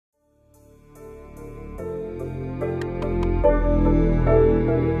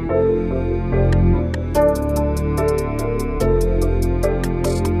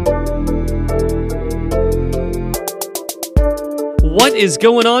What is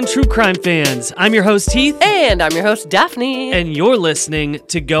going on, true crime fans? I'm your host, Heath. And I'm your host, Daphne. And you're listening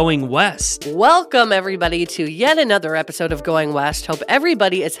to Going West. Welcome, everybody, to yet another episode of Going West. Hope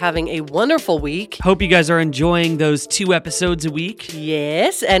everybody is having a wonderful week. Hope you guys are enjoying those 2 episodes a week.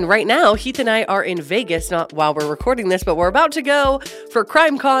 Yes, and right now, Heath and I are in Vegas, not while we're recording this, but we're about to go for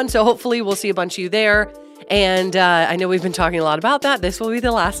CrimeCon, so hopefully we'll see a bunch of you there. And I know we've been talking a lot about that. This will be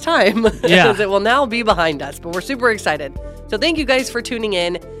the last time, because it will now be behind us, but we're super excited. So thank you guys for tuning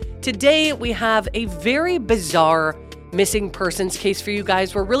in. Today, we have a very bizarre missing persons case for you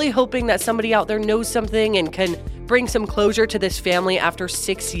guys. We're really hoping that somebody out there knows something and can bring some closure to this family after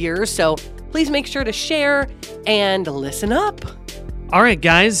 6 years. So please make sure to share and listen up. All right,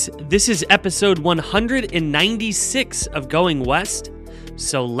 guys, this is episode 196 of Going West.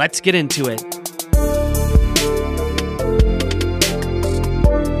 So let's get into it.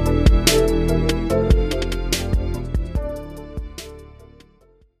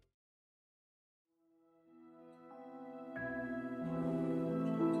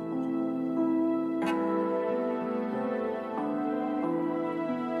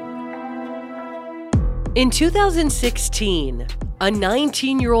 In 2016, a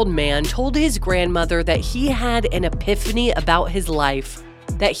 19-year-old man told his grandmother that he had an epiphany about his life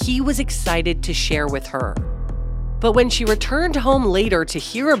that he was excited to share with her. But when she returned home later to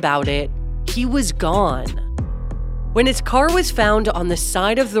hear about it, he was gone. When his car was found on the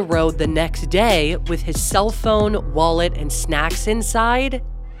side of the road the next day with his cell phone, wallet, and snacks inside,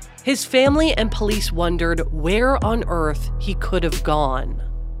 his family and police wondered where on earth he could have gone.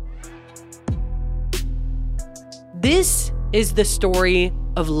 This is the story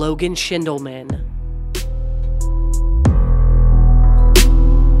of Logan Schindelman.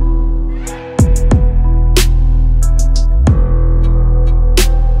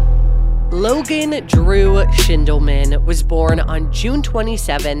 Logan Drew Schindelman was born on June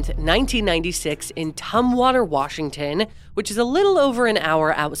 27th, 1996 in Tumwater, Washington, which is a little over an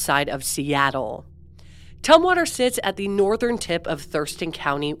hour outside of Seattle. Tumwater sits at the northern tip of Thurston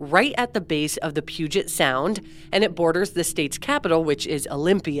County, right at the base of the Puget Sound, and it borders the state's capital, which is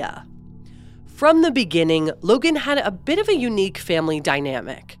Olympia. From the beginning, Logan had a bit of a unique family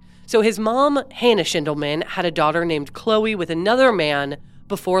dynamic. So his mom, Hannah Schindelman, had a daughter named Chloe with another man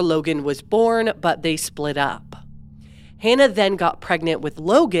before Logan was born, but they split up. Hannah then got pregnant with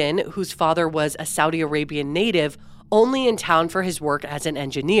Logan, whose father was a Saudi Arabian native, only in town for his work as an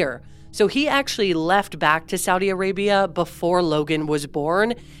engineer. So he actually left back to Saudi Arabia before Logan was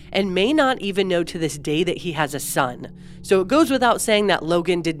born and may not even know to this day that he has a son. So it goes without saying that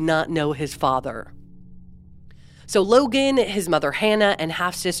Logan did not know his father. So Logan, his mother Hannah, and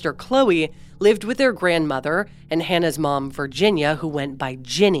half-sister Chloe lived with their grandmother and Hannah's mom, Virginia, who went by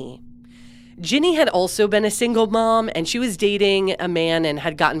Ginny. Ginny had also been a single mom, and she was dating a man and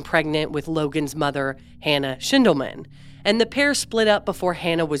had gotten pregnant with Logan's mother, Hannah Schindelman. And the pair split up before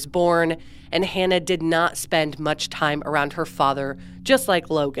Hannah was born, and Hannah did not spend much time around her father, just like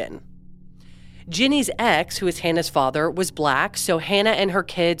Logan. Ginny's ex, who is Hannah's father, was black, so Hannah and her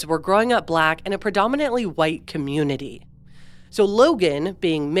kids were growing up black in a predominantly white community. So Logan,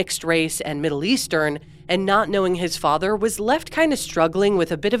 being mixed race and Middle Eastern, and not knowing his father, was left kind of struggling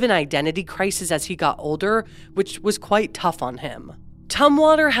with a bit of an identity crisis as he got older, which was quite tough on him.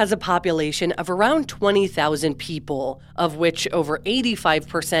 Tumwater has a population of around 20,000 people, of which over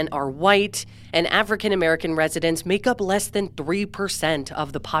 85% are white, and African American residents make up less than 3%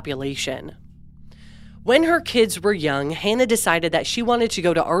 of the population. When her kids were young, Hannah decided that she wanted to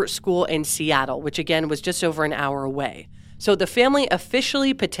go to art school in Seattle, which again was just over an hour away. So the family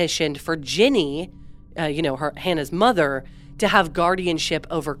officially petitioned for Ginny, Hannah's mother, to have guardianship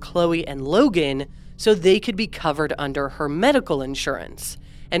over Chloe and Logan so they could be covered under her medical insurance.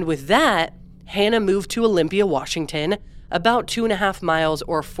 And with that, Hannah moved to Olympia, Washington, about 2.5 miles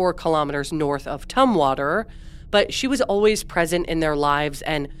or 4 kilometers north of Tumwater, but she was always present in their lives,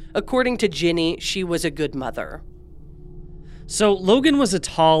 and according to Ginny, she was a good mother. So Logan was a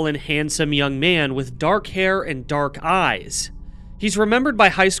tall and handsome young man with dark hair and dark eyes. He's remembered by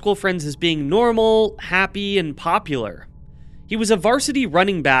high school friends as being normal, happy, and popular. He was a varsity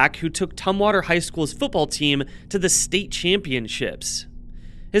running back who took Tumwater High School's football team to the state championships.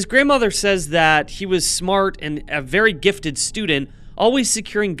 His grandmother says that he was smart and a very gifted student, always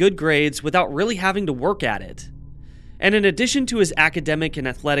securing good grades without really having to work at it. And in addition to his academic and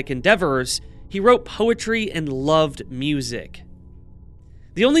athletic endeavors, he wrote poetry and loved music.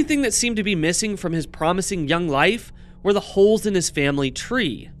 The only thing that seemed to be missing from his promising young life were the holes in his family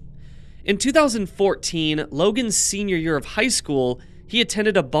tree. In 2014, Logan's senior year of high school, he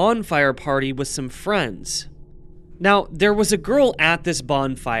attended a bonfire party with some friends. Now, there was a girl at this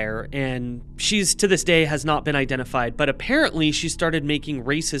bonfire, and she's to this day has not been identified, but apparently she started making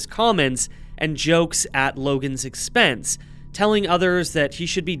racist comments and jokes at Logan's expense, telling others that he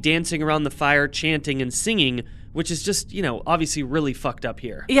should be dancing around the fire, chanting and singing, which is just, obviously really fucked up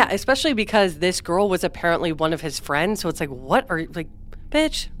here. Yeah, especially because this girl was apparently one of his friends, so it's like, what are you, like,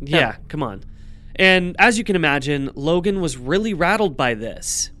 bitch? No. Yeah, come on. And as you can imagine, Logan was really rattled by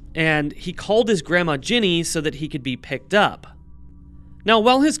this, and he called his grandma Ginny so that he could be picked up. Now,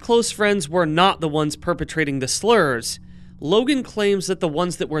 while his close friends were not the ones perpetrating the slurs, Logan claims that the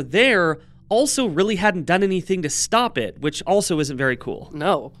ones that were there also really hadn't done anything to stop it, which also isn't very cool.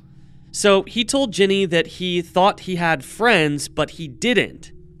 No. So he told Ginny that he thought he had friends, but he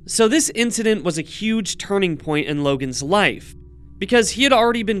didn't. So this incident was a huge turning point in Logan's life, because he had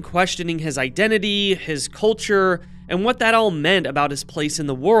already been questioning his identity, his culture, and what that all meant about his place in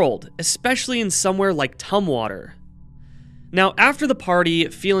the world, especially in somewhere like Tumwater. Now, after the party,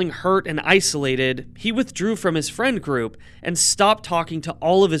 feeling hurt and isolated, he withdrew from his friend group and stopped talking to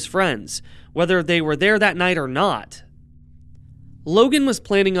all of his friends, whether they were there that night or not. Logan was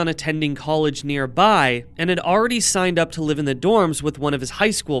planning on attending college nearby and had already signed up to live in the dorms with one of his high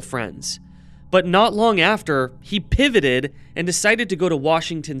school friends. But not long after, he pivoted and decided to go to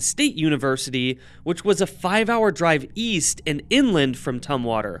Washington State University, which was a 5-hour drive east and inland from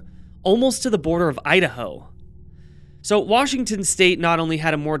Tumwater, almost to the border of Idaho. So Washington State not only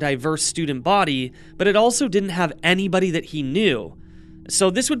had a more diverse student body, but it also didn't have anybody that he knew. So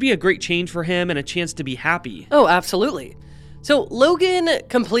this would be a great change for him and a chance to be happy. Oh, absolutely. So Logan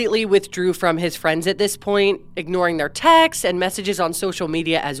completely withdrew from his friends at this point, ignoring their texts and messages on social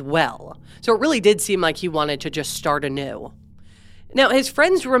media as well. So it really did seem like he wanted to just start anew. Now, his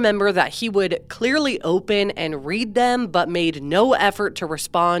friends remember that he would clearly open and read them, but made no effort to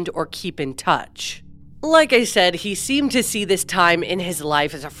respond or keep in touch. Like I said, he seemed to see this time in his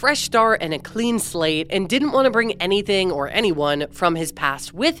life as a fresh start and a clean slate, and didn't want to bring anything or anyone from his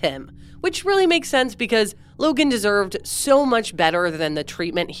past with him, which really makes sense because Logan deserved so much better than the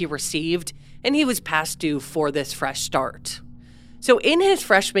treatment he received, and he was past due for this fresh start. So in his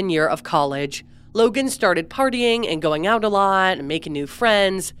freshman year of college, Logan started partying and going out a lot and making new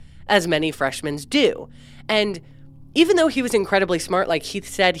friends, as many freshmen do. And even though he was incredibly smart, like Heath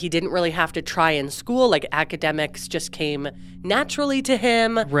said, he didn't really have to try in school, like academics just came naturally to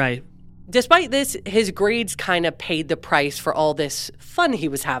him. Right. Despite this, his grades kind of paid the price for all this fun he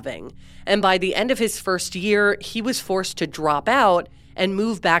was having. And by the end of his first year, he was forced to drop out and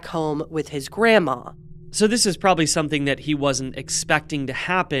move back home with his grandma. So this is probably something that he wasn't expecting to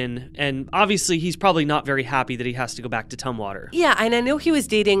happen, and obviously he's probably not very happy that he has to go back to Tumwater. Yeah, and I know he was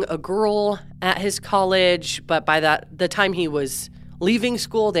dating a girl at his college, but by the time he was leaving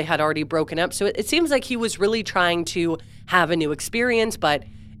school, they had already broken up. So it seems like he was really trying to have a new experience, but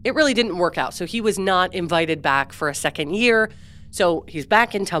it really didn't work out. So he was not invited back for a second year, so he's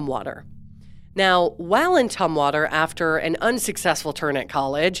back in Tumwater. Now, while in Tumwater, after an unsuccessful turn at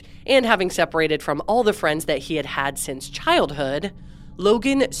college and having separated from all the friends that he had had since childhood,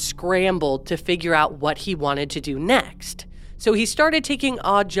 Logan scrambled to figure out what he wanted to do next. So he started taking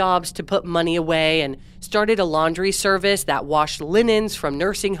odd jobs to put money away and started a laundry service that washed linens from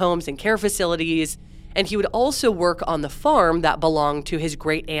nursing homes and care facilities. And he would also work on the farm that belonged to his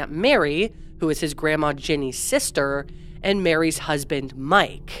great-aunt Mary, who was his grandma Ginny's sister, and Mary's husband,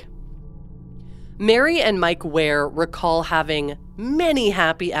 Mike. Mary and Mike Ware recall having many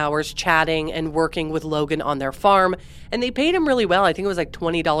happy hours chatting and working with Logan on their farm, and they paid him really well. I think it was like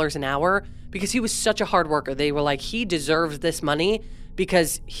 $20 an hour because he was such a hard worker. They were like, he deserves this money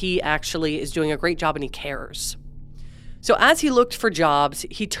because he actually is doing a great job and he cares. So as he looked for jobs,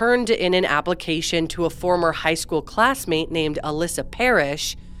 he turned in an application to a former high school classmate named Alyssa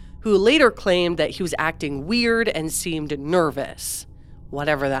Parrish, who later claimed that he was acting weird and seemed nervous.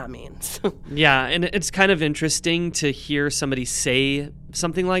 Whatever that means. Yeah, and it's kind of interesting to hear somebody say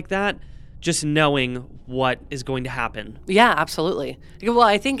something like that, just knowing what is going to happen. Yeah, absolutely. Well,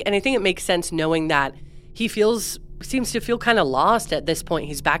 I think it makes sense knowing that he seems to feel kind of lost at this point.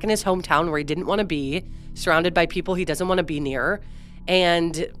 He's back in his hometown where he didn't want to be, surrounded by people he doesn't want to be near,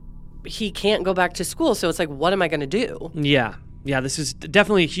 and he can't go back to school. So it's like, what am I going to do? Yeah, this is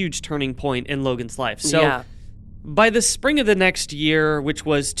definitely a huge turning point in Logan's life. So yeah. By the spring of the next year, which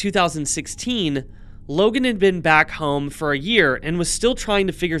was 2016, Logan had been back home for a year and was still trying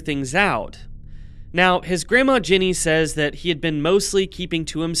to figure things out. Now, his grandma Ginny says that he had been mostly keeping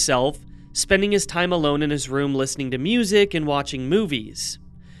to himself, spending his time alone in his room listening to music and watching movies.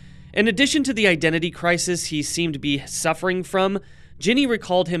 In addition to the identity crisis he seemed to be suffering from, Ginny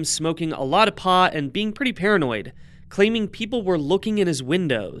recalled him smoking a lot of pot and being pretty paranoid, claiming people were looking in his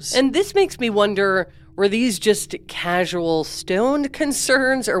windows. And this makes me wonder, were these just casual stoned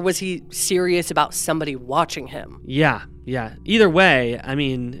concerns, or was he serious about somebody watching him? Yeah. Either way, I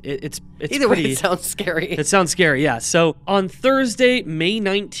mean, it's Either pretty, way, it sounds scary. It sounds scary, yeah. So on Thursday, May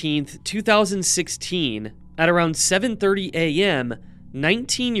 19th, 2016, at around 7:30 a.m.,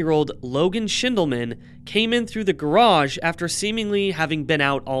 19-year-old Logan Schindelman came in through the garage after seemingly having been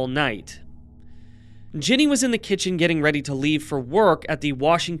out all night. Ginny was in the kitchen getting ready to leave for work at the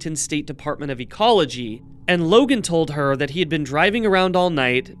Washington State Department of Ecology, and Logan told her that he had been driving around all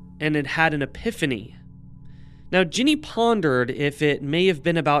night and had had an epiphany. Now, Ginny pondered if it may have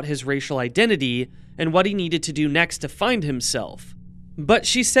been about his racial identity and what he needed to do next to find himself. But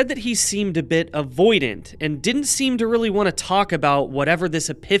she said that he seemed a bit avoidant and didn't seem to really want to talk about whatever this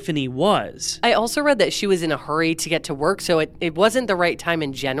epiphany was. I also read that she was in a hurry to get to work, so it wasn't the right time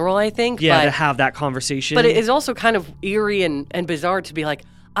in general, I think. Yeah, to have that conversation. But it is also kind of eerie and bizarre to be like,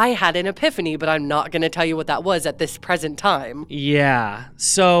 I had an epiphany, but I'm not going to tell you what that was at this present time. Yeah,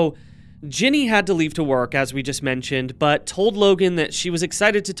 so Ginny had to leave to work, as we just mentioned, but told Logan that she was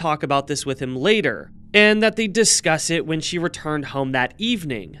excited to talk about this with him later, and that they'd discuss it when she returned home that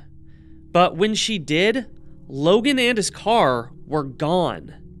evening. But when she did, Logan and his car were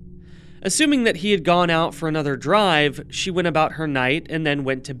gone. Assuming that he had gone out for another drive, she went about her night and then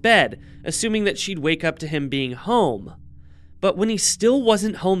went to bed, assuming that she'd wake up to him being home. But when he still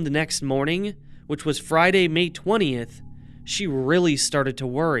wasn't home the next morning, which was Friday, May 20th, she really started to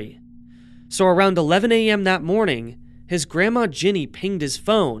worry. So around 11 a.m. that morning, his grandma Ginny pinged his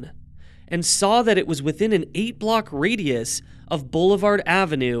phone and saw that it was within an 8-block radius of Boulevard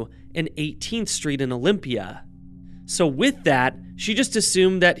Avenue and 18th Street in Olympia. So with that, she just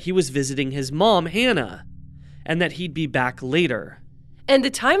assumed that he was visiting his mom, Hannah, and that he'd be back later. And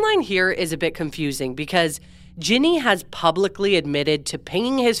the timeline here is a bit confusing because Ginny has publicly admitted to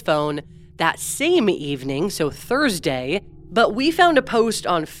pinging his phone that same evening, so Thursday, but we found a post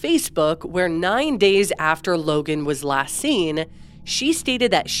on Facebook where 9 days after Logan was last seen, she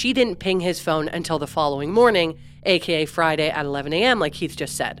stated that she didn't ping his phone until the following morning, aka Friday at 11 a.m., like Heath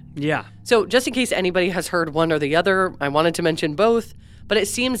just said. Yeah. So just in case anybody has heard one or the other, I wanted to mention both, but it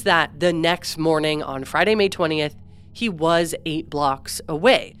seems that the next morning on Friday, May 20th, he was 8 blocks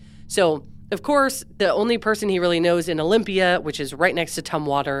away. So, of course, the only person he really knows in Olympia, which is right next to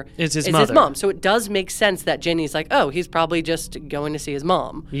Tumwater, is his mom. So it does make sense that Ginny's like, oh, he's probably just going to see his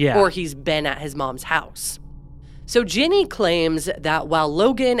mom. Yeah. Or he's been at his mom's house. So Ginny claims that while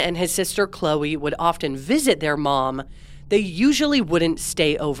Logan and his sister Chloe would often visit their mom, they usually wouldn't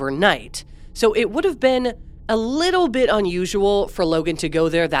stay overnight. So it would have been a little bit unusual for Logan to go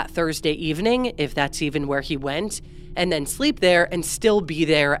there that Thursday evening, if that's even where he went, and then sleep there and still be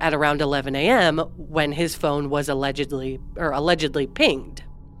there at around 11 a.m. when his phone was allegedly pinged.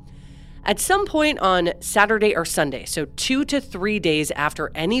 At some point on Saturday or Sunday, so 2 to 3 days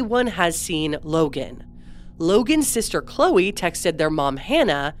after anyone has seen Logan, Logan's sister Chloe texted their mom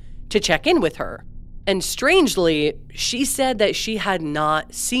Hannah to check in with her. And strangely, she said that she had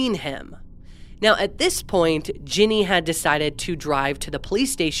not seen him. Now, at this point, Ginny had decided to drive to the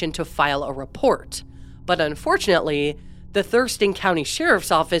police station to file a report. But unfortunately, the Thurston County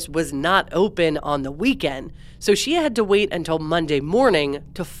Sheriff's Office was not open on the weekend, so she had to wait until Monday morning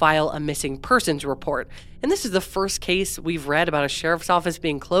to file a missing persons report. And this is the first case we've read about a sheriff's office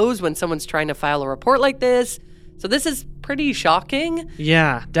being closed when someone's trying to file a report like this. So this is pretty shocking.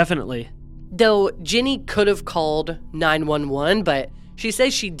 Yeah, definitely. Though Ginny could have called 911, but she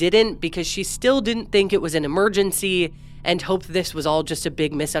says she didn't because she still didn't think it was an emergency and hoped this was all just a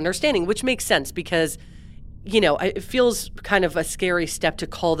big misunderstanding, which makes sense because, you know, it feels kind of a scary step to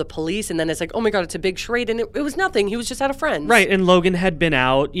call the police, and then it's like, oh my God, it's a big charade, and it was nothing. He was just at a friend's. Right, and Logan had been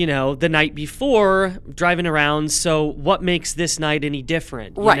out, the night before, driving around, so what makes this night any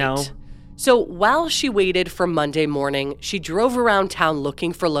different, you know? So while she waited for Monday morning, she drove around town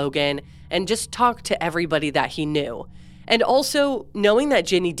looking for Logan and just talked to everybody that he knew. And also, knowing that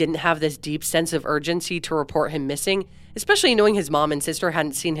Ginny didn't have this deep sense of urgency to report him missing, especially knowing his mom and sister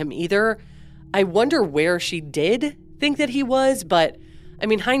hadn't seen him either, I wonder where she did think that he was, but I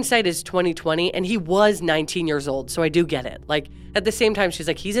mean, hindsight is 20/20, and he was 19 years old, so I do get it. Like, at the same time, she's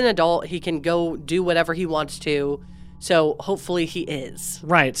like, he's an adult, he can go do whatever he wants to, so hopefully he is.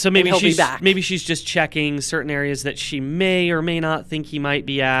 Right, so maybe he'll be back. Maybe she's just checking certain areas that she may or may not think he might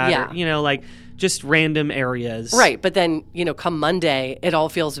be at, yeah. or, like, just random areas. Right, but then, come Monday, it all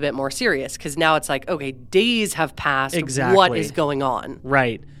feels a bit more serious, because now it's like, okay, days have passed, exactly. What is going on?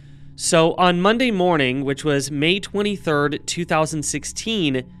 Right. So on Monday morning, which was May 23rd,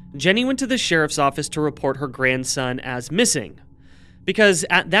 2016, Jenny went to the sheriff's office to report her grandson as missing, because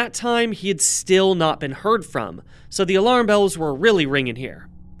at that time he had still not been heard from, so the alarm bells were really ringing here.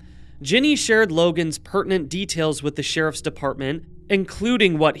 Jenny shared Logan's pertinent details with the sheriff's department,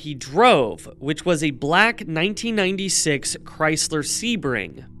 including what he drove, which was a black 1996 Chrysler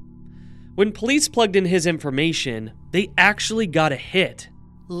Sebring. When police plugged in his information, they actually got a hit.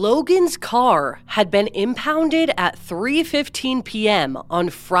 Logan's car had been impounded at 3:15 p.m. on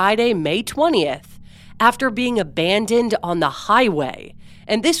Friday, May 20th, after being abandoned on the highway.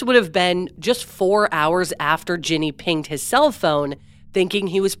 And this would have been just 4 hours after Ginny pinged his cell phone, thinking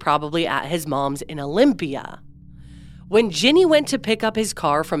he was probably at his mom's in Olympia. When Ginny went to pick up his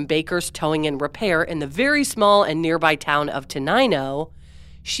car from Baker's Towing and Repair in the very small and nearby town of Tenino,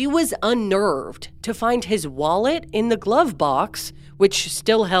 she was unnerved to find his wallet in the glove box, which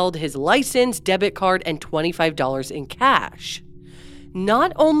still held his license, debit card, and $25 in cash.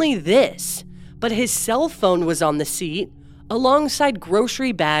 Not only this, but his cell phone was on the seat alongside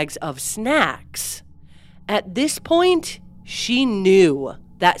grocery bags of snacks. At this point, she knew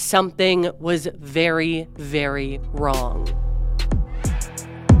that something was very, very wrong.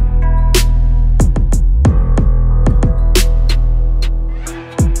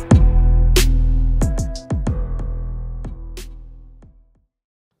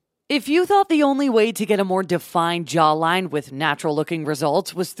 If you thought the only way to get a more defined jawline with natural-looking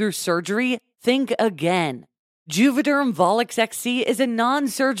results was through surgery, think again. Juvederm Volux XC is a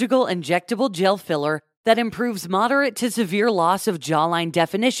non-surgical injectable gel filler that improves moderate to severe loss of jawline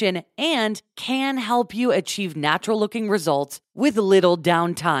definition and can help you achieve natural-looking results with little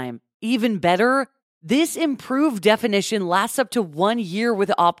downtime. Even better, this improved definition lasts up to 1 year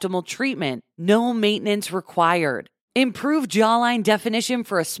with optimal treatment. No maintenance required. Improve jawline definition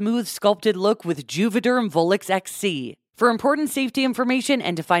for a smooth, sculpted look with Juvederm Volux XC. For important safety information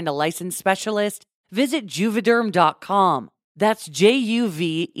and to find a licensed specialist, visit Juvederm.com. That's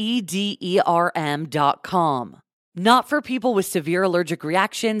JUVEDERM.com. Not for people with severe allergic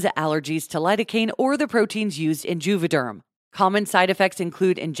reactions, allergies to lidocaine, or the proteins used in Juvederm. Common side effects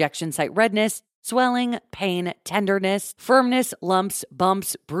include injection site redness, swelling, pain, tenderness, firmness, lumps,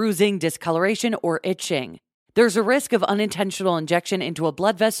 bumps, bruising, discoloration, or itching. There's a risk of unintentional injection into a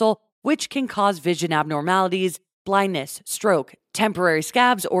blood vessel, which can cause vision abnormalities, blindness, stroke, temporary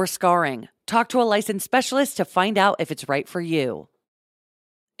scabs, or scarring. Talk to a licensed specialist to find out if it's right for you.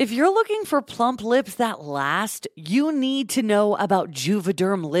 If you're looking for plump lips that last, you need to know about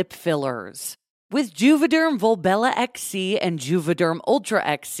Juvederm lip fillers. With Juvederm Volbella XC and Juvederm Ultra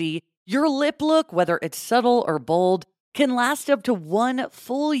XC, your lip look, whether it's subtle or bold, can last up to 1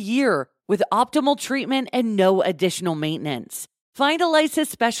 full year with optimal treatment and no additional maintenance. Find a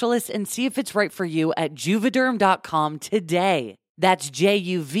licensed specialist and see if it's right for you at Juvederm.com today. That's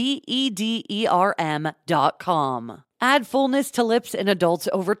JUVEDERM.com. Add fullness to lips in adults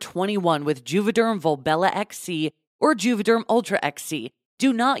over 21 with Juvederm Volbella XC or Juvederm Ultra XC.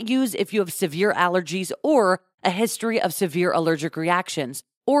 Do not use if you have severe allergies or a history of severe allergic reactions,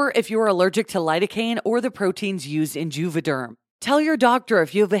 or if you are allergic to lidocaine or the proteins used in Juvederm. Tell your doctor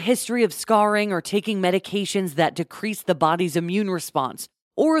if you have a history of scarring or taking medications that decrease the body's immune response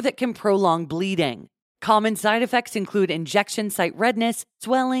or that can prolong bleeding. Common side effects include injection site redness,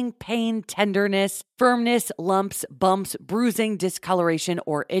 swelling, pain, tenderness, firmness, lumps, bumps, bruising, discoloration,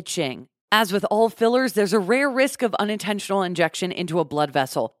 or itching. As with all fillers, there's a rare risk of unintentional injection into a blood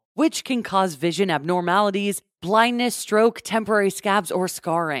vessel, which can cause vision abnormalities, blindness, stroke, temporary scabs, or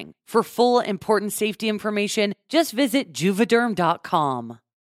scarring. For full important safety information, just visit Juvederm.com.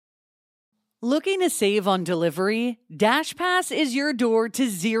 Looking to save on delivery? DashPass is your door to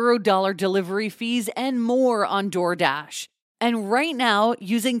 $0 delivery fees and more on DoorDash. And right now,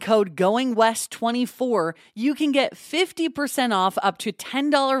 using code GOINGWEST24, you can get 50% off up to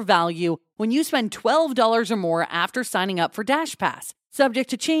 $10 value when you spend $12 or more after signing up for DashPass.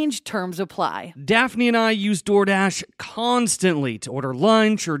 Subject to change, terms apply. Daphne and I use DoorDash constantly to order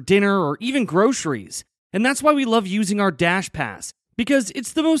lunch or dinner or even groceries. And that's why we love using our Dash Pass, because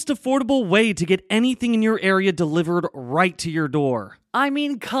it's the most affordable way to get anything in your area delivered right to your door. I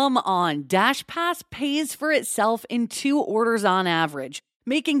mean, come on. DashPass pays for itself in 2 orders on average,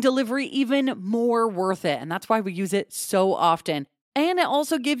 making delivery even more worth it. And that's why we use it so often. And it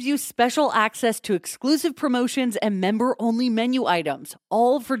also gives you special access to exclusive promotions and member-only menu items,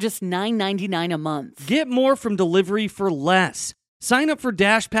 all for just $9.99 a month. Get more from delivery for less. Sign up for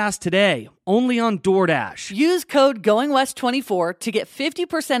DashPass today, only on DoorDash. Use code GOINGWEST24 to get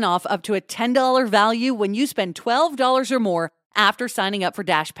 50% off up to a $10 value when you spend $12 or more after signing up for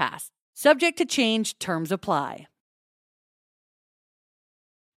DashPass. Subject to change, terms apply.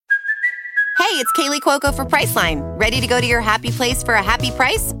 Hey, it's Kaylee Cuoco for Priceline. Ready to go to your happy place for a happy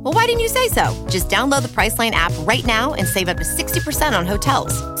price? Well, why didn't you say so? Just download the Priceline app right now and save up to 60% on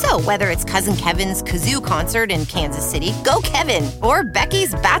hotels. So whether it's Cousin Kevin's Kazoo Concert in Kansas City, go Kevin, or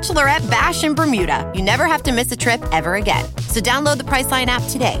Becky's Bachelorette Bash in Bermuda, you never have to miss a trip ever again. So download the Priceline app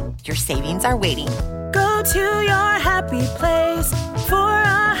today. Your savings are waiting. Go to your happy place for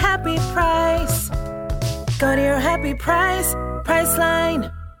a happy price. Go to your happy price,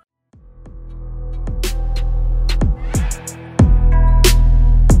 Priceline.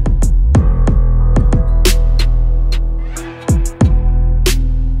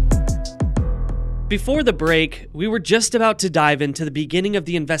 Before the break, we were just about to dive into the beginning of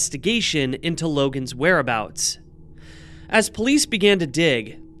the investigation into Logan's whereabouts. As police began to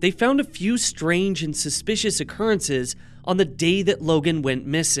dig, they found a few strange and suspicious occurrences on the day that Logan went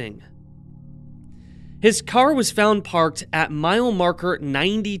missing. His car was found parked at mile marker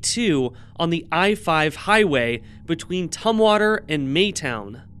 92 on the I-5 highway between Tumwater and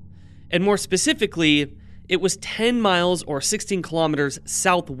Maytown. And more specifically, it was 10 miles or 16 kilometers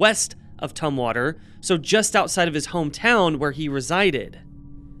southwest of Tumwater, so just outside of his hometown where he resided.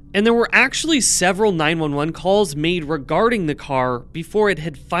 And there were actually several 911 calls made regarding the car before it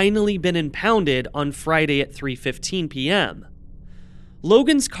had finally been impounded on Friday at 3:15 p.m.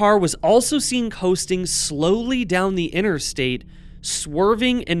 Logan's car was also seen coasting slowly down the interstate,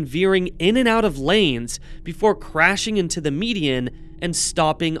 swerving and veering in and out of lanes before crashing into the median and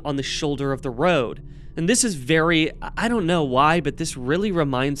stopping on the shoulder of the road. And this is I don't know why, but this really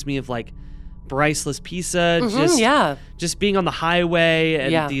reminds me of like Bryceless Pizza, just being on the highway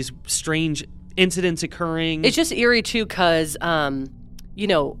and these strange incidents occurring. It's just eerie too, because,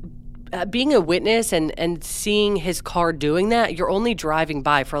 being a witness and seeing his car doing that, you're only driving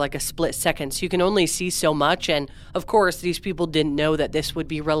by for like a split second, so you can only see so much. And of course, these people didn't know that this would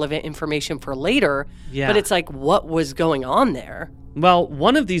be relevant information for later. Yeah. But it's like, what was going on there? Well,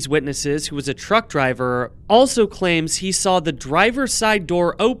 one of these witnesses, who was a truck driver, also claims he saw the driver's side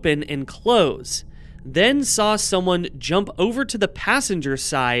door open and close, then saw someone jump over to the passenger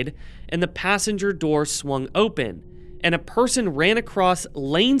side and the passenger door swung open, and a person ran across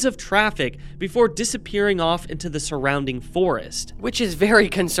lanes of traffic before disappearing off into the surrounding forest. Which is very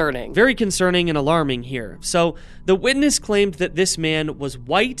concerning. Very concerning and alarming here. So the witness claimed that this man was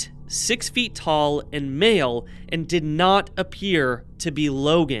white, 6 feet tall, and male, and did not appear to be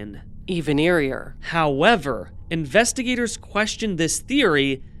Logan. Even eerier. However, investigators questioned this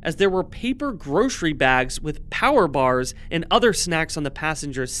theory as there were paper grocery bags with power bars and other snacks on the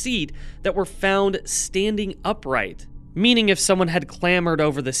passenger seat that were found standing upright. Meaning if someone had clambered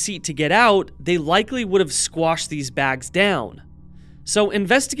over the seat to get out, they likely would have squashed these bags down. So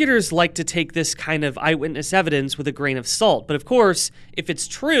investigators like to take this kind of eyewitness evidence with a grain of salt. But of course, if it's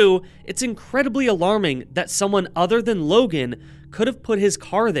true, it's incredibly alarming that someone other than Logan could have put his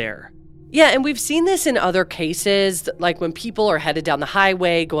car there. Yeah, and we've seen this in other cases, like when people are headed down the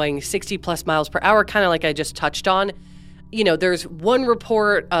highway going 60 plus miles per hour, kind of like I just touched on. You know, there's one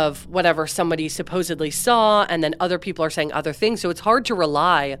report of whatever somebody supposedly saw, and then other people are saying other things. So it's hard to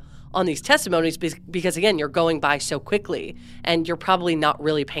rely on these testimonies because, again, you're going by so quickly and you're probably not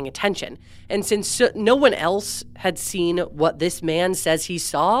really paying attention. And since no one else had seen what this man says he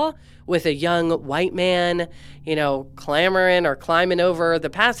saw with a young white man, clambering or climbing over the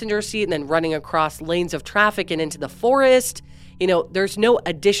passenger seat and then running across lanes of traffic and into the forest, there's no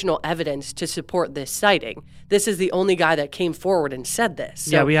additional evidence to support this sighting. This is the only guy that came forward and said this.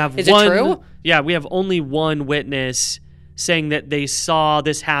 So, is it true? Yeah, we have only one witness saying that they saw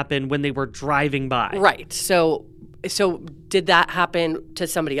this happen when they were driving by. Right. So did that happen to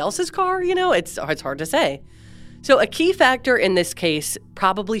somebody else's car? It's hard to say. So a key factor in this case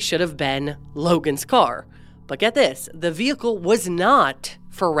probably should have been Logan's car. But get this, the vehicle was not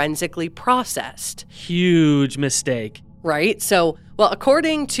forensically processed. Huge mistake. Right? So,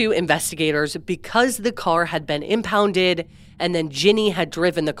 according to investigators, because the car had been impounded and then Ginny had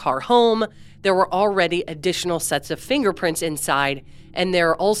driven the car home, there were already additional sets of fingerprints inside, and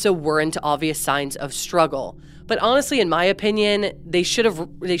there also weren't obvious signs of struggle. But honestly, in my opinion, they should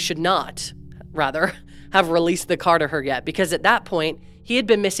not have released the car to her yet, because at that point, he had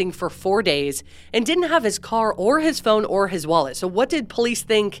been missing for 4 days and didn't have his car or his phone or his wallet. So what did police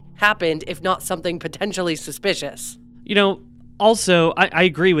think happened, if not something potentially suspicious? Also, I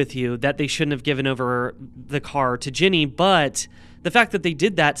agree with you that they shouldn't have given over the car to Ginny, but the fact that they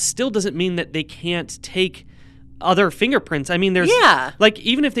did that still doesn't mean that they can't take other fingerprints. I mean, there's Yeah. like,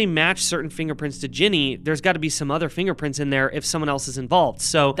 even if they match certain fingerprints to Ginny, there's got to be some other fingerprints in there if someone else is involved.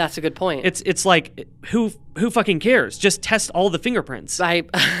 So That's a good point. it's like, who fucking cares? Just test all the fingerprints. I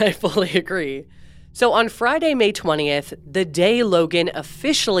fully agree. So on Friday, May 20th, the day Logan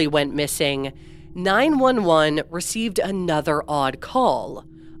officially went missing, 911 received another odd call.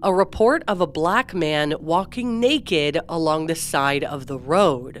 A report of a black man walking naked along the side of the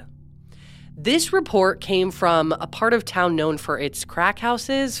road. This report came from a part of town known for its crack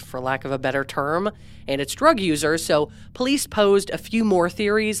houses, for lack of a better term, and its drug users, so police posed a few more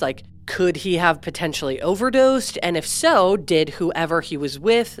theories like, could he have potentially overdosed? And if so, did whoever he was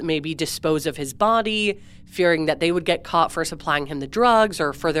with maybe dispose of his body, fearing that they would get caught for supplying him the drugs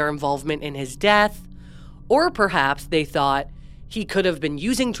or for their involvement in his death? Or perhaps they thought he could have been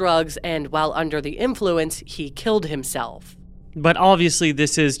using drugs and while under the influence, he killed himself. But obviously,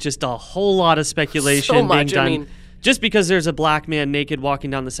 this is just a whole lot of speculation So much, being done. I mean, just because there's a black man naked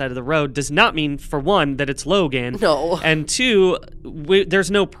walking down the side of the road does not mean, for one, that it's Logan. No. And two, there's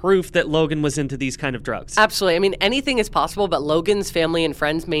no proof that Logan was into these kind of drugs. Absolutely. I mean, anything is possible, but Logan's family and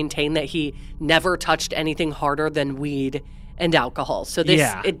friends maintain that he never touched anything harder than weed and alcohol. So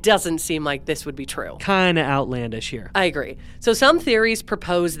it doesn't seem like this would be true. Kind of outlandish here. I agree. So some theories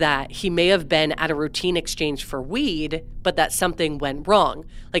propose that he may have been at a routine exchange for weed, but that something went wrong.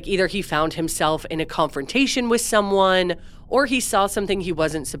 Like either he found himself in a confrontation with someone, or he saw something he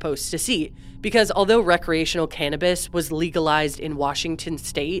wasn't supposed to see. Because although recreational cannabis was legalized in Washington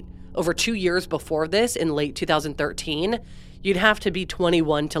state over 2 years before this, in late 2013, you'd have to be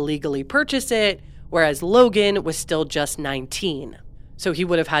 21 to legally purchase it, whereas Logan was still just 19. So he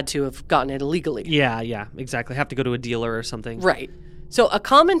would have had to have gotten it illegally. Yeah, exactly. Have to go to a dealer or something. Right. So a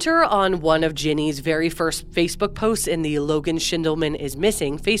commenter on one of Ginny's very first Facebook posts in the Logan Schindelman is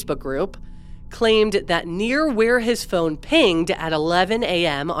Missing Facebook group claimed that near where his phone pinged at 11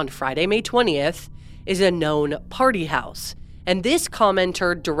 a.m. on Friday, May 20th, is a known party house. And this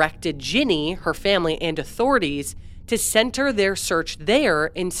commenter directed Ginny, her family, and authorities to center their search there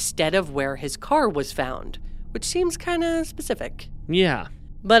instead of where his car was found, which seems kind of specific. Yeah.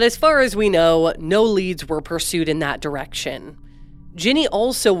 But as far as we know, no leads were pursued in that direction. Ginny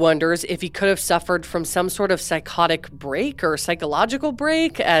also wonders if he could have suffered from some sort of psychotic break or psychological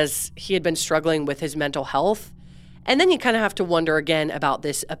break, as he had been struggling with his mental health. And then you kind of have to wonder again about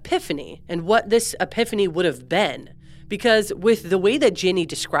this epiphany and what this epiphany would have been. Because with the way that Ginny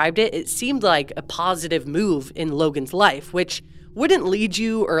described it, it seemed like a positive move in Logan's life, which wouldn't lead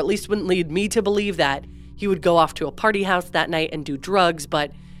you, or at least wouldn't lead me to believe that he would go off to a party house that night and do drugs,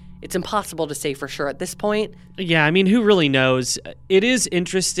 but it's impossible to say for sure at this point. Yeah, I mean, who really knows? It is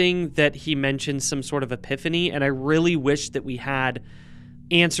interesting that he mentioned some sort of epiphany, and I really wish that we had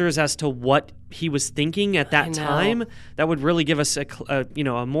answers as to what he was thinking at that time. That would really give us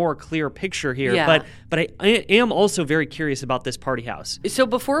a more clear picture here. Yeah. But I am also very curious about this party house. So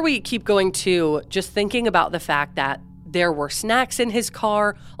before we keep going to just thinking about the fact that there were snacks in his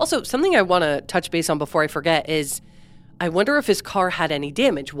car. Also, something I want to touch base on before I forget is I wonder if his car had any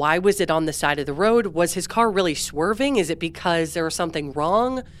damage. Why was it on the side of the road? Was his car really swerving? Is it because there was something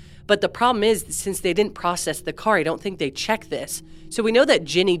wrong? But the problem is, since they didn't process the car, I don't think they checked this. So we know that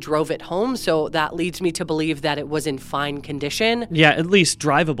Ginny drove it home, so that leads me to believe that it was in fine condition. Yeah, at least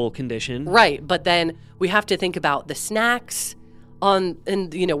drivable condition. Right, but then we have to think about the snacks.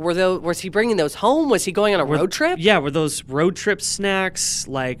 Was he bringing those home? Was he going on a road trip? Yeah, were those road trip snacks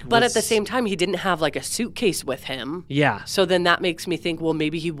But at the same time, he didn't have like a suitcase with him. Yeah. So then that makes me think, well,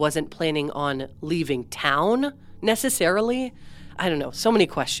 maybe he wasn't planning on leaving town necessarily. I don't know. So many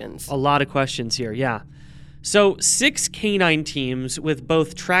questions. A lot of questions here, yeah. So 6 canine teams with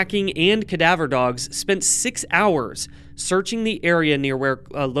both tracking and cadaver dogs spent 6 hours searching the area near where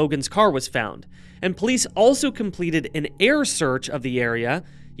Logan's car was found. And police also completed an air search of the area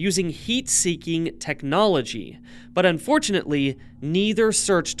using heat-seeking technology. But unfortunately, neither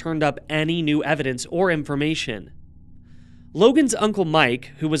search turned up any new evidence or information. Logan's uncle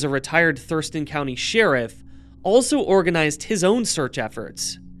Mike, who was a retired Thurston County sheriff, also organized his own search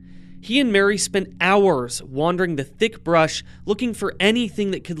efforts. He and Mary spent hours wandering the thick brush looking for anything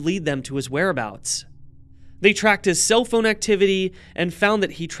that could lead them to his whereabouts. They tracked his cell phone activity and found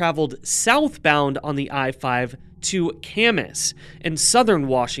that he traveled southbound on the I-5 to Camas in southern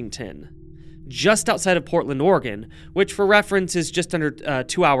Washington, just outside of Portland, Oregon, which for reference is just under a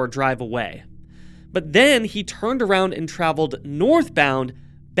 2-hour drive away. But then he turned around and traveled northbound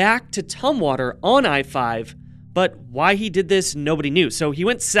back to Tumwater on I-5, but why he did this, nobody knew. So he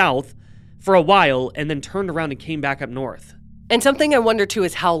went south for a while and then turned around and came back up north. And something I wonder too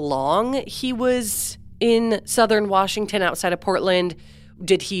is how long he was in southern Washington outside of Portland.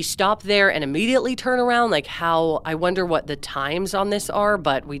 Did he stop there and immediately turn around? Like how, I wonder what the times on this are,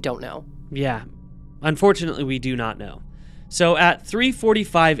 but we don't know. Yeah. Unfortunately, we do not know. So at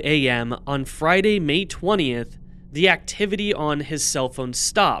 3:45 a.m. on Friday, May 20th, the activity on his cell phone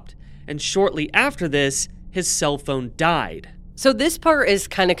stopped. And shortly after this, his cell phone died. So this part is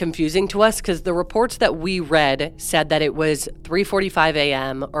kind of confusing to us because the reports that we read said that it was 3:45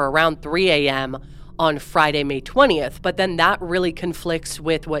 a.m. or around 3 a.m. on Friday, May 20th. But then that really conflicts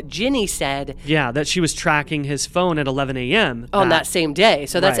with what Ginny said. Yeah, that she was tracking his phone at 11 a.m. on that same day.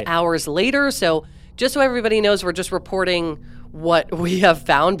 So that's Right. hours later. So just so everybody knows, we're just reporting what we have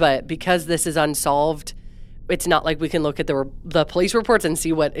found. But because this is unsolved, it's not like we can look at the police reports and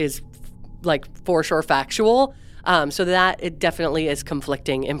see what is like for sure factual. So that it definitely is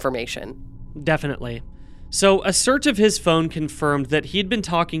conflicting information. Definitely. So a search of his phone confirmed that he'd been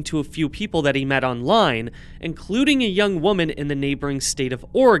talking to a few people that he met online, including a young woman in the neighboring state of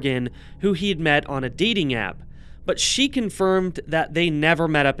Oregon who he'd met on a dating app. But she confirmed that they never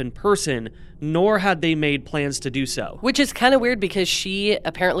met up in person, nor had they made plans to do so. Which is kind of weird because she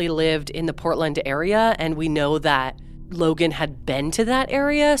apparently lived in the Portland area, and we know that Logan had been to that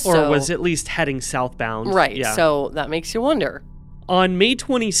area. Or was at least heading southbound. Right, Yeah. so that makes you wonder. On May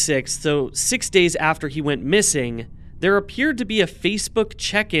 26th, so 6 days after he went missing, there appeared to be a Facebook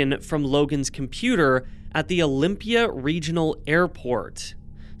check-in from Logan's computer at the Olympia Regional Airport.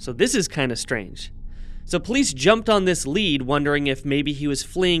 So this is kind of strange. So police jumped on this lead, wondering if maybe he was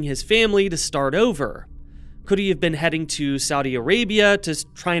fleeing his family to start over. Could he have been heading to Saudi Arabia to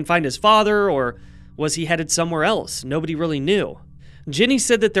try and find his father, or was he headed somewhere else? Nobody really knew. Ginny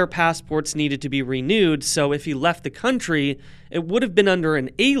said that their passports needed to be renewed, so if he left the country, it would have been under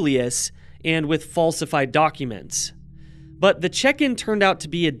an alias and with falsified documents. But the check-in turned out to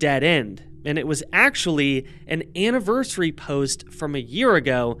be a dead end, and it was actually an anniversary post from a year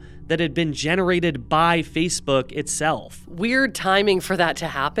ago that had been generated by Facebook itself. Weird timing for that to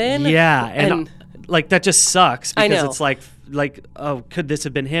happen. Yeah, and like that just sucks I because know. it's like, oh, could this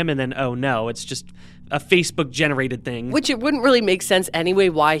have been him? And then, oh no, it's just a Facebook generated thing. Which it wouldn't really make sense anyway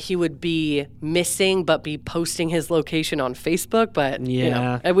why he would be missing but be posting his location on Facebook, but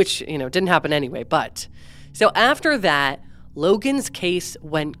Yeah. which didn't happen anyway. But so after that, Logan's case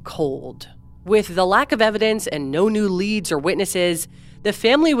went cold. With the lack of evidence and no new leads or witnesses, the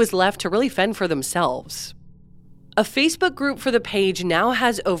family was left to really fend for themselves. A Facebook group for the page now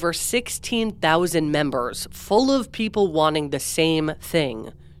has over 16,000 members, full of people wanting the same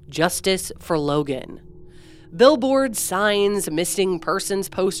thing: justice for Logan. Billboards, signs, missing persons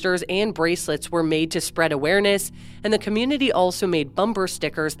posters, and bracelets were made to spread awareness, and the community also made bumper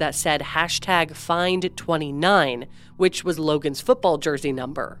stickers that said #Find29, which was Logan's football jersey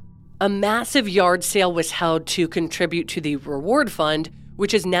number. A massive yard sale was held to contribute to the reward fund,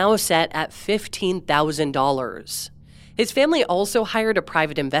 which is now set at $15,000. His family also hired a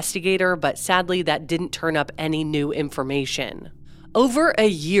private investigator, but sadly that didn't turn up any new information. Over a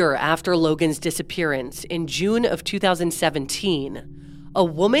year after Logan's disappearance, in June of 2017, a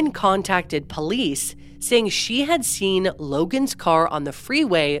woman contacted police saying she had seen Logan's car on the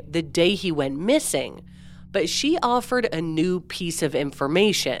freeway the day he went missing, but she offered a new piece of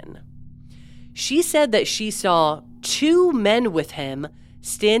information. She said that she saw two men with him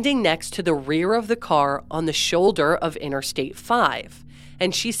standing next to the rear of the car on the shoulder of Interstate 5,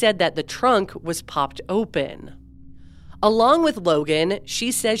 and she said that the trunk was popped open. Along with Logan,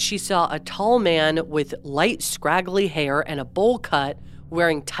 she says she saw a tall man with light, scraggly hair and a bowl cut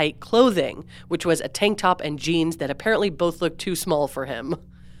wearing tight clothing, which was a tank top and jeans that apparently both looked too small for him.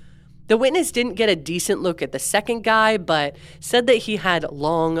 The witness didn't get a decent look at the second guy, but said that he had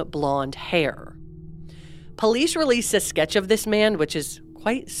long blonde hair. Police released a sketch of this man, which is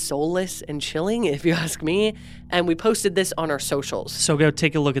quite soulless and chilling, if you ask me, and we posted this on our socials. So go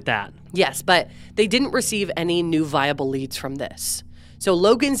take a look at that. Yes, but they didn't receive any new viable leads from this. So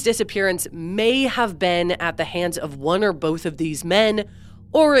Logan's disappearance may have been at the hands of one or both of these men,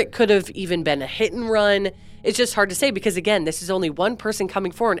 or it could have even been a hit and run. It's just hard to say because, again, this is only one person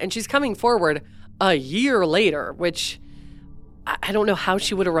coming forward, and she's coming forward a year later, which I don't know how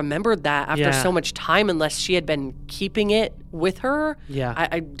she would have remembered that after so much time unless she had been keeping it with her. Yeah.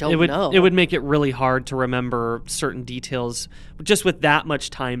 I don't know. It would make it really hard to remember certain details just with that much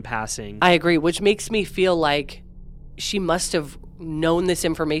time passing. I agree, which makes me feel like she must have known this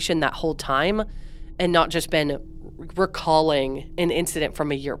information that whole time and not just been recalling an incident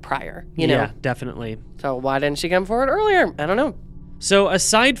from a year prior, you know? Yeah, definitely. So why didn't she come forward earlier? I don't know. So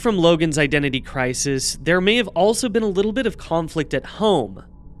aside from Logan's identity crisis, there may have also been a little bit of conflict at home.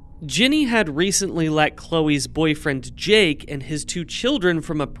 Ginny had recently let Chloe's boyfriend Jake and his 2 children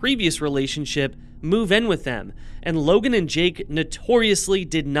from a previous relationship move in with them, and Logan and Jake notoriously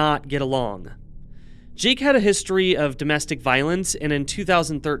did not get along. Jake had a history of domestic violence, and in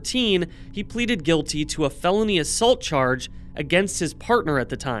 2013, he pleaded guilty to a felony assault charge against his partner at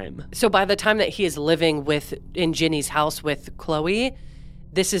the time. So by the time that he is living in Ginny's house with Chloe,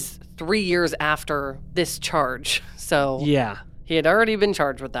 this is 3 years after this charge. So yeah, he had already been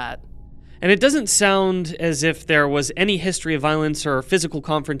charged with that. And it doesn't sound as if there was any history of violence or physical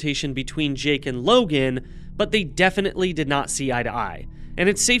confrontation between Jake and Logan, but they definitely did not see eye to eye. And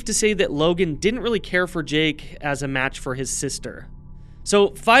it's safe to say that Logan didn't really care for Jake as a match for his sister. So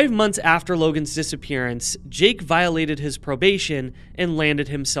 5 months after Logan's disappearance, Jake violated his probation and landed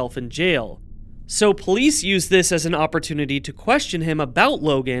himself in jail. So police used this as an opportunity to question him about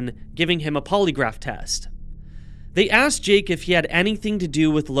Logan, giving him a polygraph test. They asked Jake if he had anything to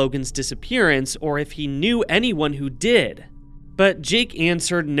do with Logan's disappearance or if he knew anyone who did. But Jake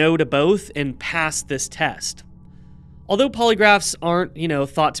answered no to both and passed this test. Although polygraphs aren't,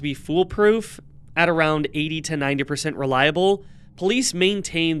 thought to be foolproof, at around 80 to 90% reliable, police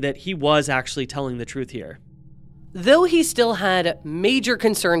maintain that he was actually telling the truth here. Though he still had major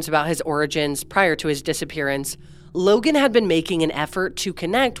concerns about his origins prior to his disappearance, Logan had been making an effort to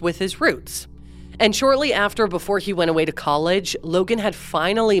connect with his roots. And shortly after, before he went away to college, Logan had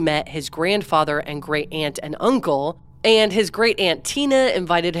finally met his grandfather and great aunt and uncle, and his great aunt Tina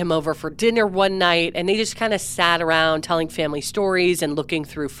invited him over for dinner one night, and they just kind of sat around telling family stories and looking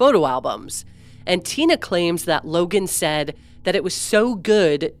through photo albums. And Tina claims that Logan said that it was so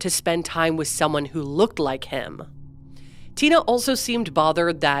good to spend time with someone who looked like him. Tina also seemed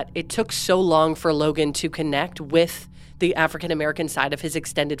bothered that it took so long for Logan to connect with the African-American side of his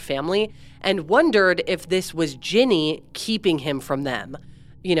extended family, and wondered if this was Ginny keeping him from them,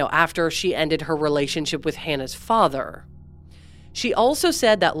 after she ended her relationship with Hannah's father. She also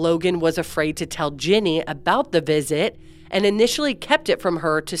said that Logan was afraid to tell Ginny about the visit and initially kept it from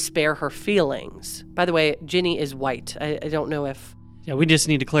her to spare her feelings. By the way, Ginny is white. I don't know if... Yeah, we just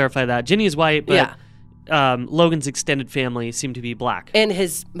need to clarify that. Ginny is white, but Logan's extended family seem to be black. And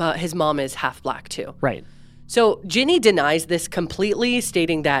his mom is half black, too. Right. So Ginny denies this completely,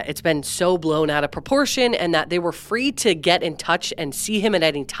 stating that it's been so blown out of proportion and that they were free to get in touch and see him at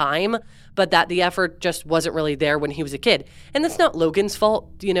any time, but that the effort just wasn't really there when he was a kid. And that's not Logan's fault,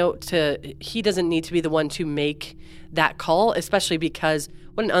 he doesn't need to be the one to make that call, especially because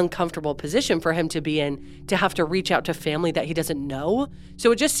what an uncomfortable position for him to be in, to have to reach out to family that he doesn't know.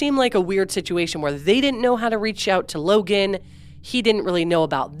 So it just seemed like a weird situation where they didn't know how to reach out to Logan. He didn't really know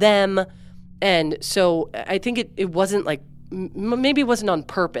about them. And so I think it wasn't maybe it wasn't on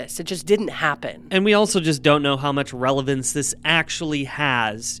purpose. It just didn't happen. And we also just don't know how much relevance this actually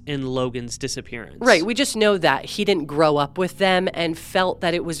has in Logan's disappearance. Right. We just know that he didn't grow up with them and felt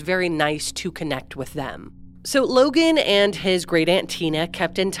that it was very nice to connect with them. So Logan and his great aunt Tina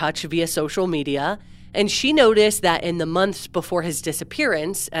kept in touch via social media, and she noticed that in the months before his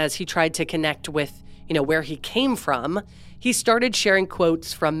disappearance, as he tried to connect with, where he came from, he started sharing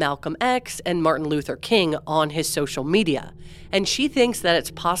quotes from Malcolm X and Martin Luther King on his social media. And she thinks that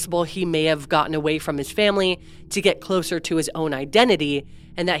it's possible he may have gotten away from his family to get closer to his own identity,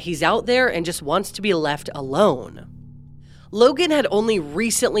 and that he's out there and just wants to be left alone. Logan had only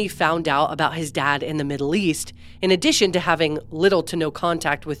recently found out about his dad in the Middle East, in addition to having little to no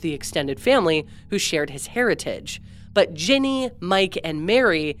contact with the extended family who shared his heritage. But Ginny, Mike, and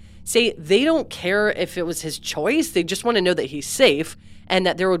Mary say they don't care if it was his choice. They just want to know that he's safe and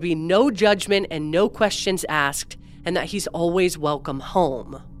that there would be no judgment and no questions asked, and that he's always welcome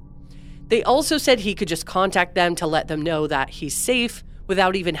home. They also said he could just contact them to let them know that he's safe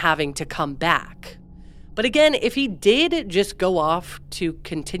without even having to come back. But again, if he did just go off to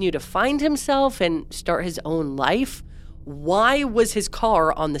continue to find himself and start his own life, why was his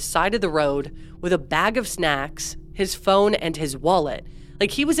car on the side of the road with a bag of snacks, his phone, and his wallet?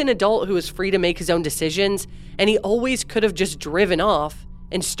 He was an adult who was free to make his own decisions, and he always could have just driven off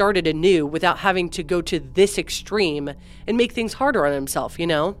and started anew without having to go to this extreme and make things harder on himself,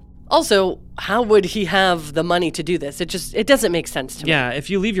 Also, how would he have the money to do this? It doesn't make sense to me. Yeah,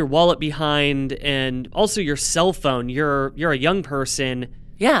 if you leave your wallet behind and also your cell phone, you're a young person.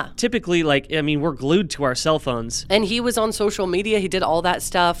 Yeah. Typically, we're glued to our cell phones. And he was on social media. He did all that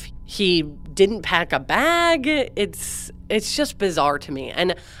stuff. He didn't pack a bag. It's just bizarre to me.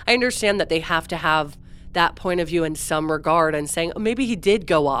 And I understand that they have to have that point of view in some regard and saying, maybe he did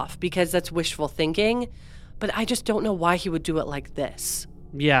go off because that's wishful thinking. But I just don't know why he would do it like this.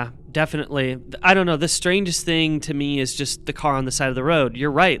 Yeah, definitely. I don't know. The strangest thing to me is just the car on the side of the road.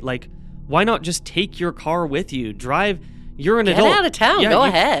 You're right. Like, why not just take your car with you? Drive. You're an adult. Get out of town. Go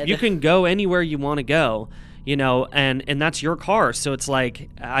ahead. You can go anywhere you want to go, and that's your car. So it's like,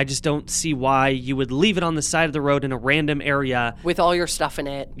 I just don't see why you would leave it on the side of the road in a random area. With all your stuff in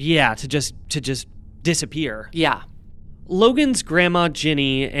it. Yeah, to just disappear. Yeah. Logan's grandma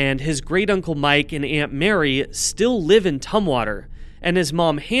Ginny and his great-uncle Mike and Aunt Mary still live in Tumwater, and his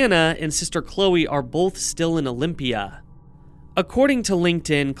mom Hannah and sister Chloe are both still in Olympia. According to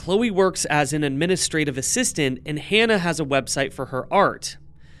LinkedIn, Chloe works as an administrative assistant and Hannah has a website for her art.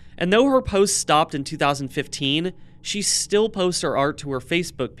 And though her posts stopped in 2015, she still posts her art to her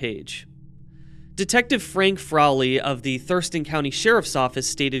Facebook page. Detective Frank Frowley of the Thurston County Sheriff's Office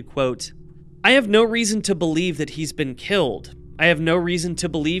stated, quote, "I have no reason to believe that he's been killed. I have no reason to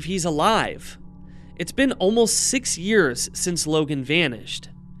believe he's alive. It's been almost 6 years since Logan vanished.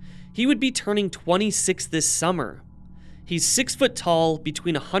 He would be turning 26 this summer. He's 6 foot tall,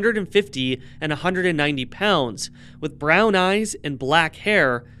 between 150 and 190 pounds, with brown eyes and black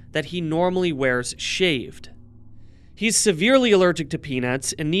hair that he normally wears shaved. He's severely allergic to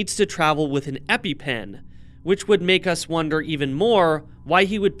peanuts and needs to travel with an EpiPen, which would make us wonder even more why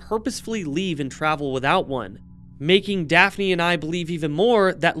he would purposefully leave and travel without one, making Daphne and I believe even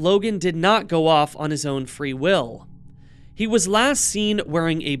more that Logan did not go off on his own free will. He was last seen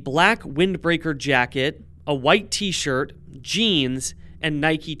wearing a black windbreaker jacket, a white t-shirt, jeans, and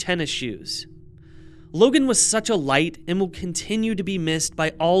Nike tennis shoes. Logan was such a light and will continue to be missed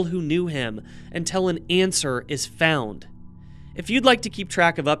by all who knew him until an answer is found. If you'd like to keep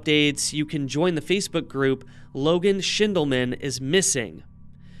track of updates, you can join the Facebook group Logan Schindelman is Missing.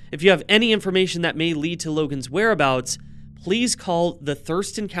 If you have any information that may lead to Logan's whereabouts, please call the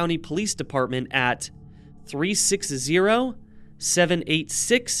Thurston County Police Department at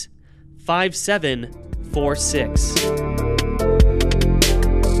 360-786-5746.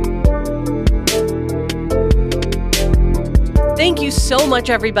 Thank you so much,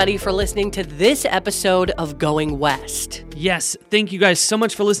 everybody, for listening to this episode of Going West. Yes, thank you guys so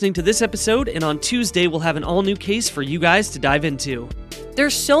much for listening to this episode, and on Tuesday we'll have an all-new case for you guys to dive into.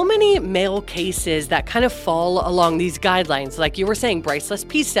 There's so many male cases that kind of fall along these guidelines. Like you were saying, Bryce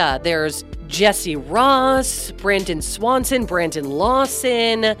Laspisa, there's Jesse Ross, Brandon Swanson, Brandon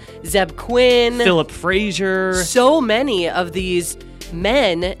Lawson, Zeb Quinn. Philip Frazier. So many of these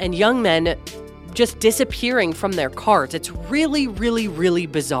men and young men just disappearing from their cars. It's really, really, really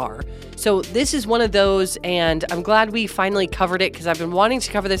bizarre. So this is one of those, and I'm glad we finally covered it because I've been wanting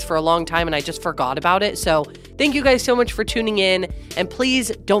to cover this for a long time and I just forgot about it. So thank you guys so much for tuning in, and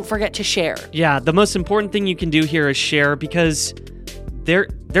please don't forget to share. Yeah, the most important thing you can do here is share, because they're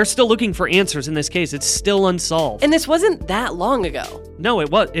still looking for answers in this case. It's still unsolved. And this wasn't that long ago. No, it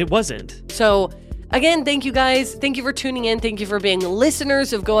wasn't. So again, thank you guys. Thank you for tuning in. Thank you for being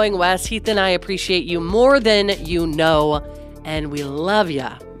listeners of Going West. Heath and I appreciate you more than you know, and we love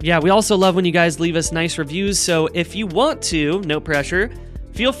ya. Yeah, we also love when you guys leave us nice reviews, so if you want to, no pressure,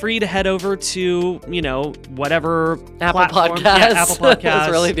 feel free to head over to, whatever Apple platform. Podcasts. Yeah, Apple Podcasts.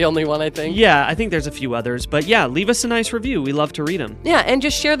 That's really the only one, I think. Yeah, I think there's a few others, but yeah, leave us a nice review. We love to read them. Yeah, and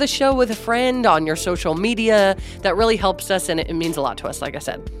just share the show with a friend on your social media. That really helps us, and it means a lot to us, like I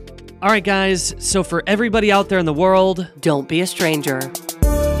said. All right, guys, so for everybody out there in the world, don't be a stranger.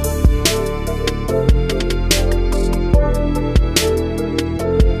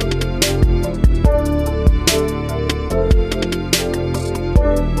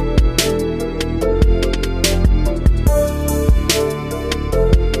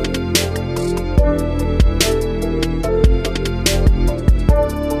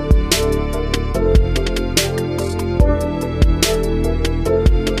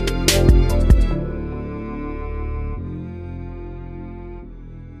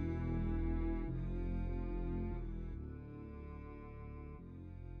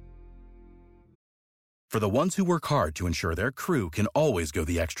 For the ones who work hard to ensure their crew can always go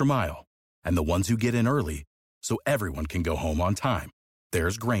the extra mile, and the ones who get in early so everyone can go home on time,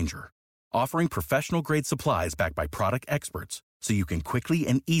 there's Grainger, offering professional-grade supplies backed by product experts so you can quickly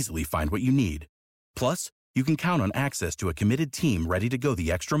and easily find what you need. Plus, you can count on access to a committed team ready to go the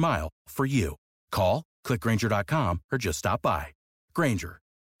extra mile for you. Call, click Grainger.com, or just stop by. Grainger,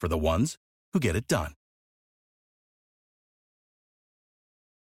 for the ones who get it done.